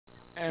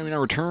And we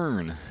now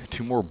return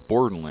to more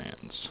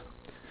Borderlands.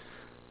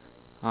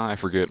 I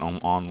forget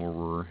on where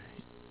we're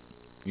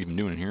even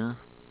doing here.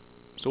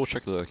 So we'll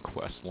check the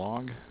quest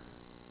log.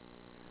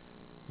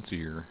 Let's see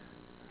here.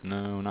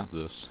 No, not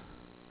this.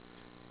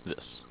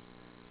 This.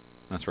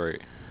 That's right.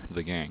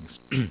 The gangs.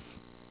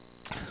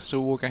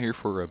 So what we got here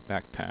for a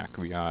backpack?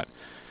 We got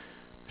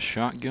a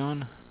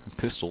shotgun, a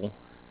pistol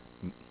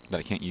that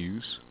I can't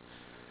use.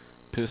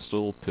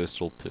 Pistol,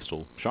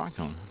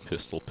 shotgun,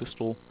 pistol,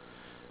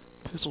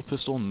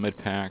 med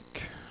pack.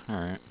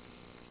 Alright.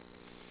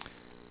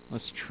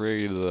 Let's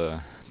trade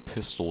the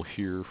pistol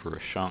here for a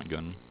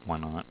shotgun. Why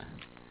not?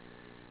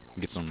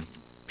 Get some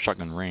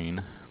shotgun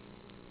rain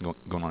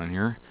going on in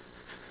here.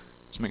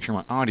 Let's make sure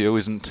my audio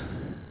isn't...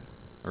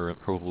 Or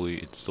hopefully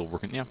it's still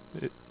working. Yeah,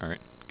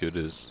 alright, good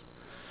it is.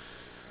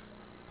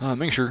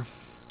 Make sure,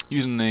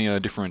 using a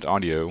different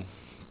audio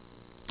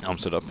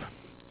setup,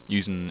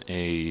 using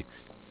a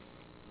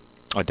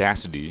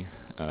audacity,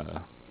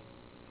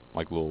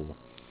 like little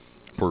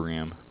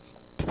program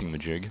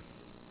thingamajig.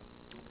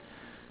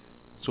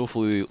 So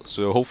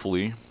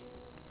hopefully,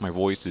 my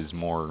voice is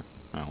more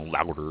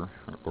louder,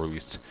 or at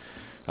least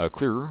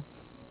clearer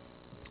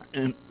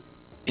in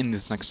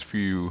this next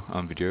few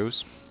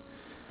videos.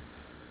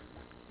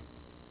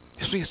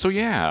 So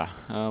yeah,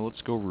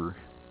 let's go over.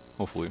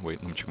 Hopefully, wait,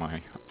 let me check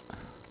my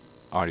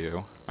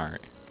audio. All right,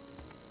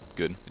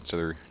 good. It's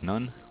either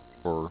none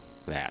or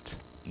that.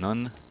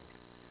 None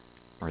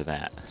or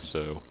that.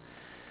 So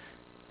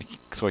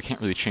I can't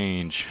really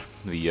change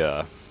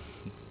the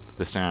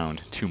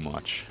sound too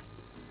much.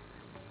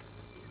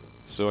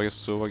 So I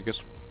guess I'll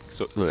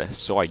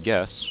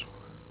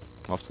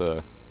have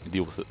to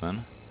deal with it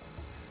then.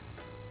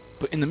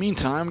 But in the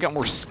meantime, got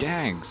more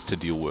skags to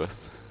deal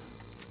with.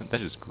 That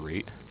is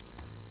great.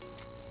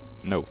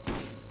 No.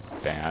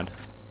 Bad.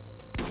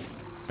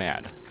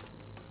 Bad.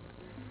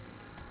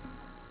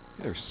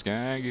 There's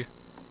skag.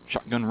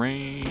 Shotgun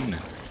rain.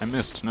 I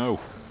missed. No.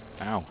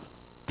 Ow.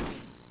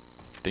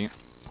 Dang it.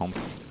 Pump.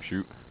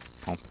 Shoot.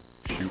 Pump.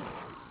 Shoot.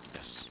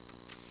 Yes.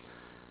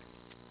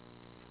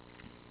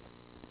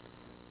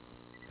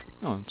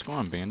 Oh, what's going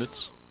on,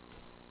 bandits?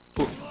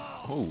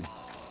 Oh,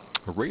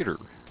 a raider.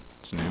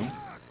 It's new.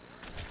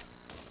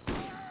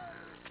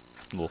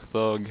 Little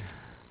thug.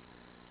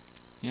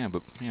 Yeah,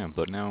 but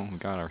now we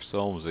got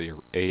ourselves a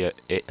raider.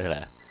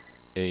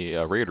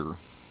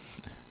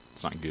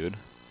 It's not good.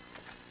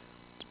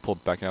 Let's pull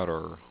back out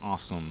our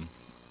awesome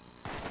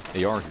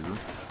AR here.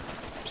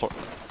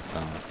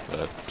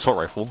 Assault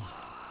rifle.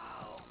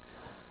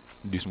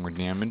 Do some more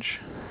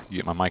damage.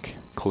 Get my mic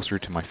closer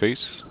to my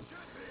face.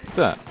 Look at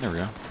that. There we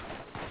go.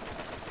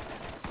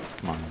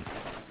 Come on.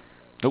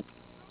 Nope.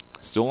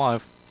 Still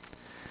alive.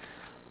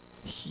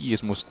 He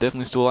is most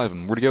definitely still alive.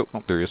 And where'd he go?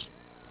 Oh, there he is.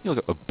 You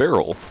look at a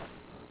barrel.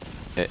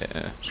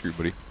 Screw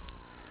buddy.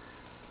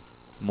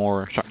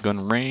 More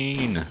shotgun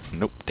rain.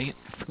 Nope. Dang it.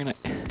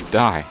 Freaking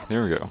die.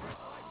 There we go.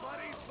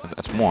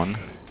 That's one.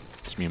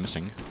 That's me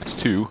missing. That's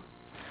two.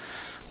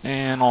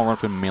 And I'll run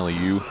up and melee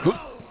you. Look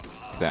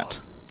at that.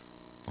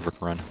 Over.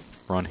 Run.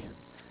 Run.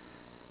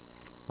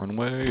 Run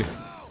away.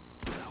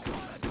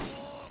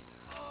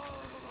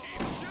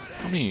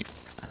 How many?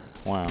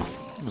 Wow.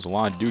 There's a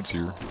lot of dudes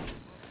here.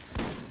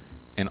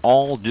 And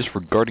all just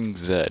regarding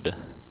Zed.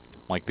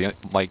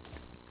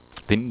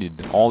 They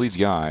needed all these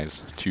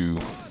guys to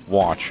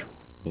watch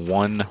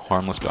one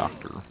harmless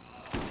doctor.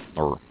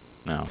 Or,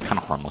 no, kind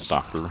of harmless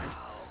doctor.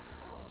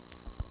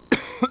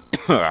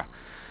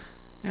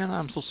 And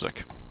I'm still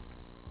sick.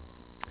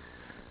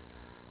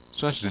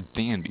 So that's just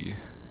dandy.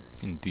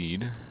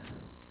 Indeed.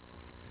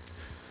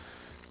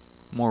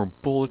 More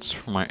bullets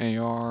for my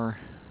AR.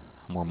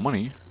 More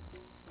money.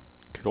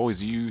 Could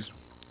always use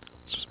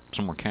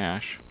some more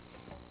cash.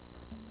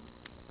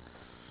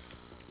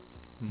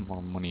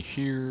 More money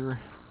here.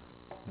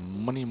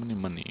 Money.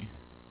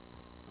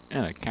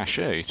 And a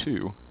cachet,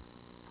 too.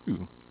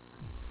 Ooh.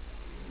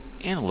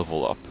 And a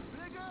level up.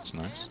 That's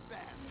nice.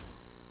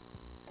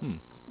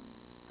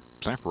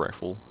 Sniper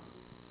rifle.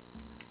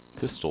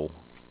 Pistol.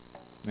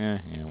 Yeah,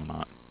 why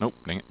not? Nope,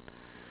 dang it.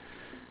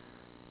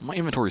 My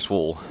inventory's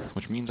full,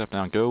 which means I have to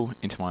now go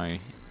into my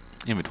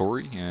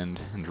inventory and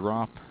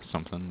drop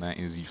something that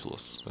is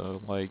useless. So,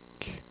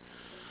 like...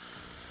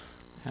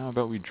 How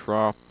about we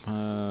drop,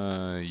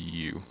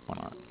 you? Why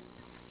not?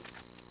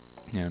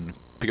 And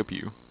pick up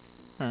you.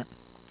 Alright.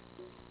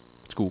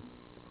 It's cool.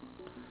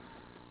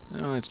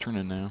 Oh, it's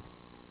turning now.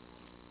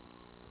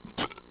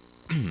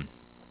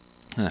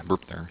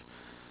 Burp there.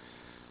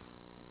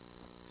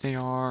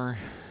 AR,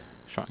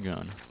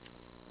 shotgun.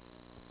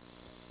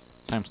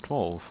 Times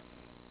 12.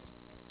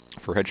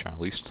 For headshot,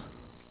 at least.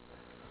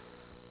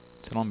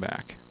 Let's head on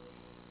back.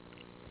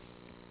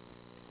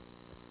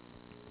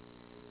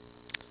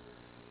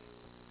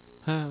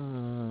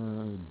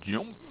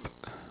 Jump.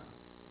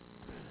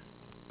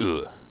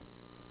 Hoo.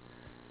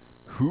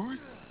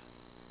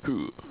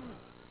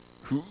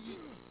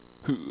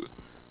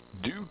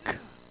 Duke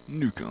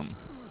Nukem.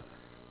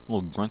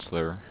 Little grunts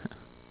there.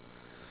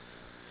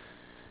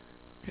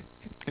 Hey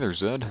there,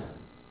 Zed.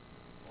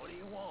 What do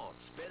you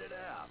want? Spit it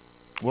out.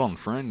 Well,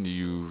 friend,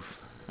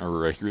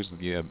 here's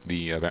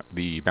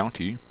the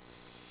bounty.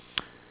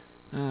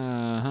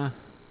 Uh huh.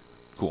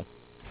 Cool.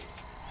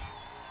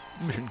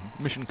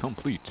 Mission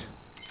complete.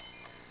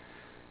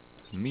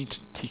 Meet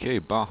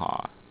TK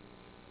Baha.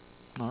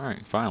 All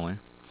right, finally.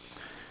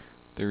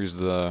 There's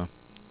the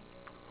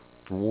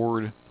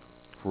reward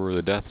for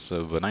the deaths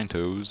of Nine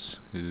Toes.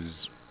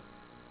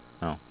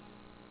 Oh,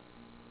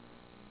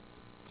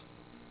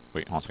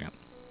 wait, hold on a second.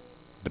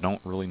 But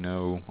don't really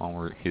know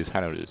where his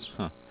hideout is.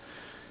 Huh.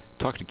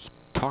 Talk to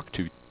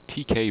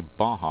TK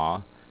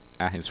Baha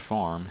at his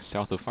farm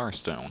south of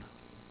Firestone.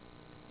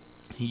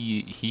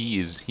 He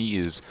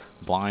is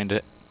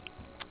blind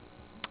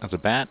as a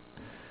bat,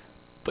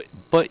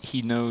 but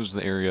he knows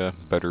the area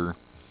better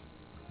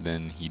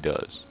than he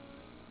does.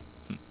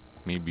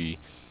 Maybe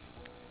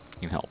he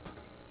can help.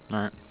 All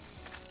right.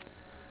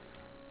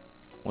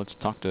 Let's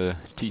talk to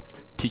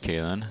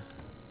TK then.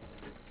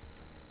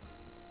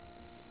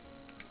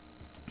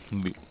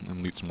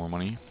 And loot some more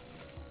money.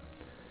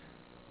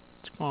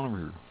 Let's go on over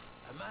here.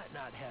 I might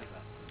not have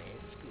a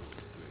med school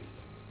degree,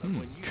 but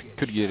when you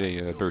Could get a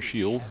shot, better you'll be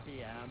shield.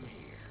 happy I'm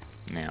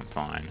here. Nah, I'm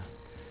fine.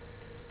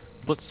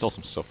 Let's sell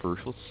some stuff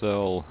first. Let's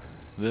sell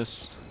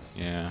this.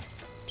 Yeah,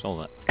 sell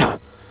that.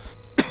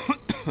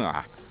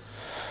 Ah.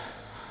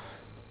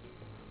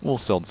 We'll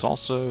sell this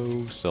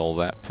also. Sell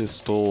that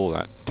pistol,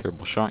 that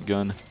terrible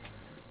shotgun.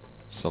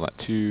 Sell that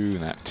too,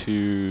 and that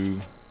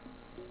too.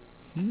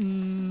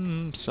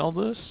 Sell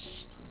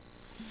this.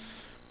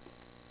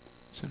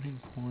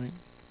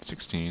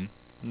 17.16.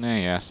 Nah,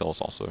 yeah, sell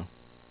this also.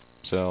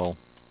 Sell.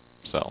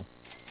 Sell.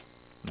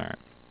 Alright.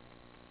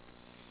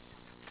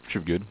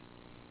 Should be good.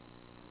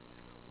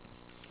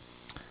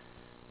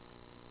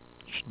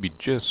 Should be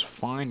just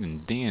fine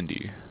and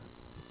dandy.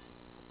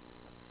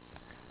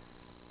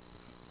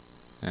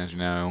 As you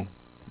now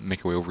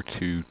make our way over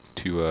to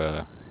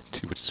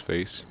what's his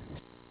face?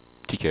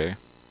 TK.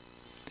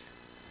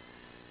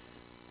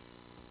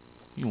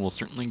 You will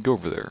certainly go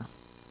over there.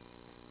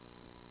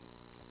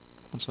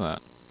 What's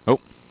that? Oh.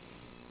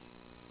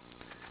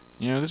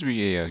 You know, this would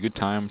be a good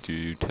time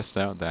to test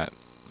out that,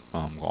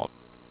 well,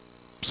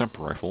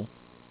 sniper rifle.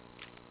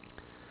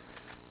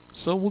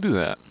 So we'll do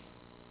that.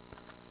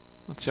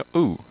 Let's see how,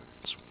 ooh.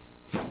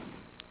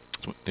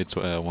 It's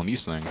one of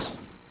these things.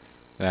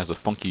 It has a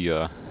funky,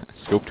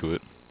 scope to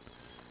it.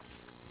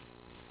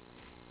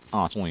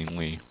 Oh, it's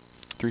only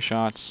 3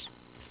 shots.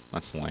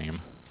 That's lame.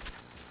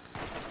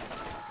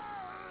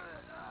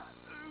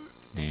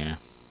 Yeah.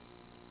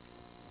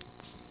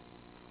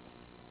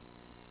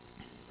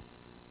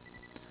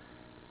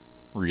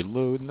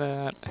 Reload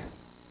that.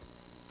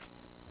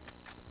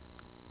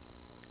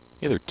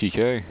 Hey there,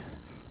 TK.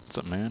 What's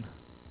up, man?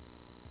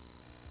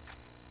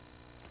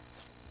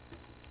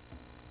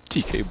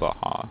 TK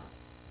Baha.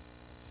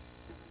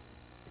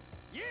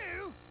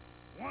 You?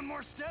 One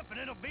more step and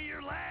it'll be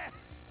your last.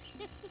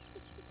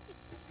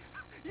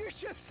 You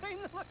should have seen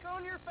the look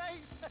on your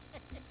face.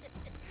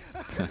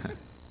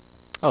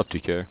 I love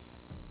TK.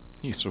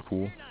 He's so cool.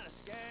 You're not a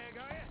skag,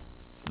 are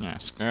you? Yeah,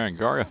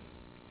 skag, are ya? Now,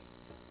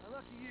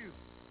 lucky you.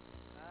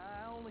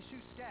 I only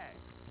shoot skag.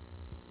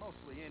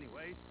 Mostly,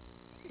 anyways.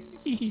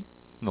 Hee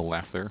no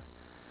laugh there.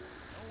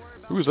 Don't worry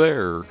about Who's me.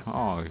 there?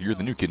 Oh, you're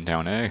the new kid in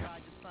town, eh? Ride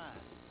just fine.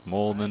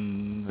 Well,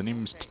 then the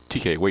name's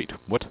TK. Wait,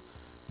 what?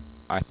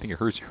 I think I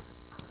heard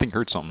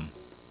something.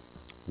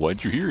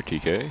 What'd you hear,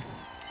 TK?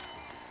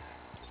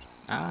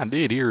 I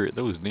did hear it.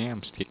 Those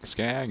damn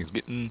skags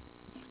getting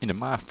into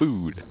my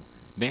food.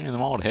 Damn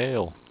them all to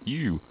hell.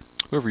 You,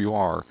 whoever you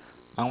are,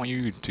 I want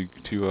you to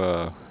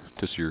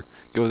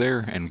go there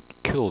and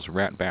kill those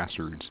rat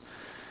bastards.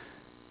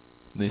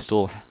 They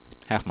still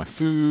have my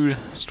food,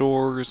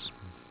 stores,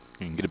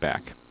 and get it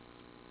back.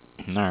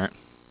 Alright.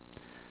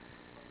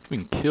 We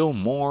can kill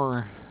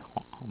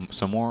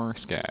some more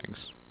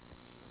skags.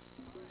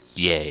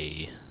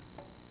 Yay.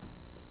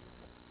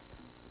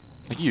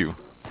 Like you.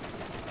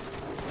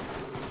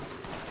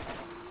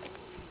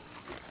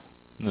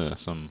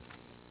 Some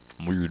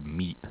weird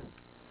meat.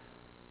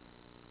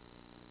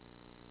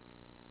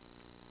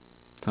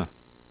 Huh.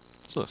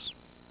 What's this?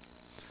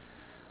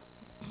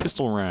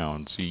 Pistol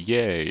rounds.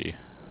 Yay.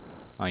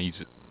 I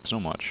use it so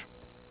much.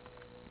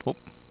 Oh.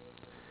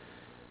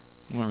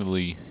 I don't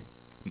really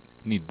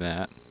need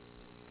that.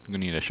 I'm gonna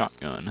need a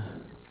shotgun.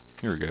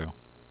 Here we go.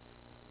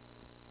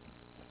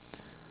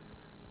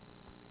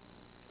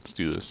 Let's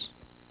do this.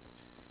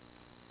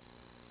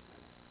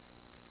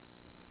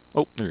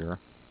 Oh, there you are.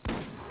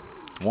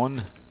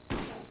 1,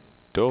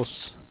 2,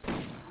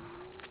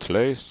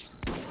 3,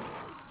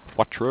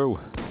 4, 5.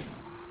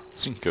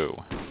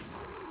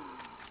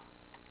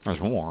 There's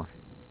more.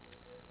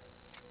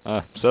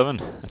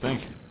 7, I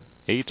think.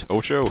 8,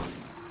 8,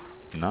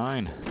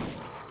 9.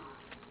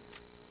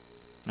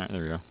 Alright,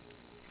 there we go.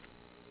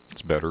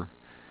 It's better.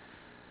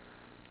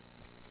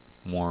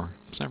 More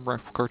sniper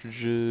rifle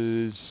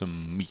cartridges,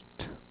 some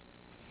meat.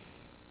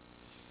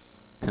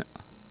 It's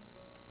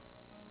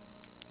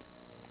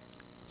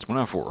 1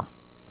 out of 4.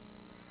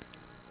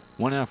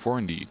 1 out of 4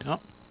 indeed. Oh,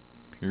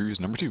 here's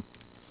number 2.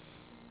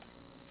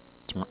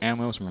 Some more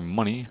ammo, some more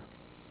money.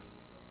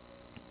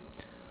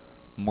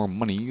 More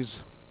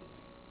monies.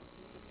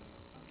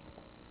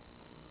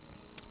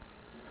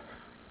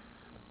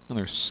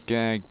 Another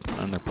skag,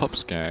 another pup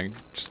skag.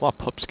 Just a lot of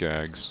pup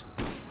skags.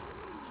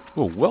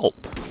 Oh,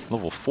 whelp.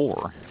 Level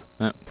 4.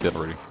 Dead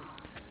already.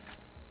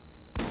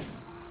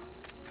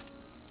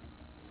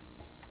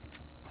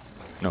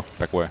 No,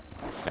 back away.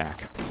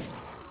 Back.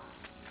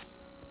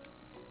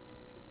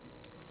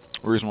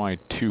 Where's my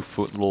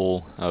 2-foot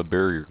little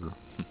barrier?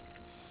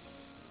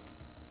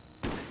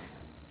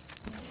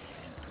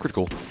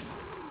 Critical.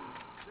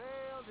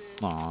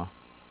 Aw.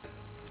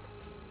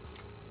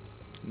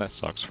 That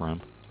sucks for him.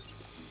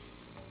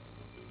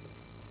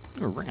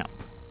 Ooh, a ramp.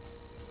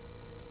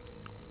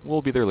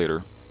 We'll be there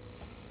later.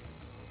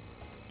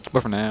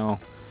 But for now,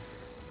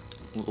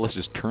 let's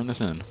just turn this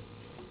in.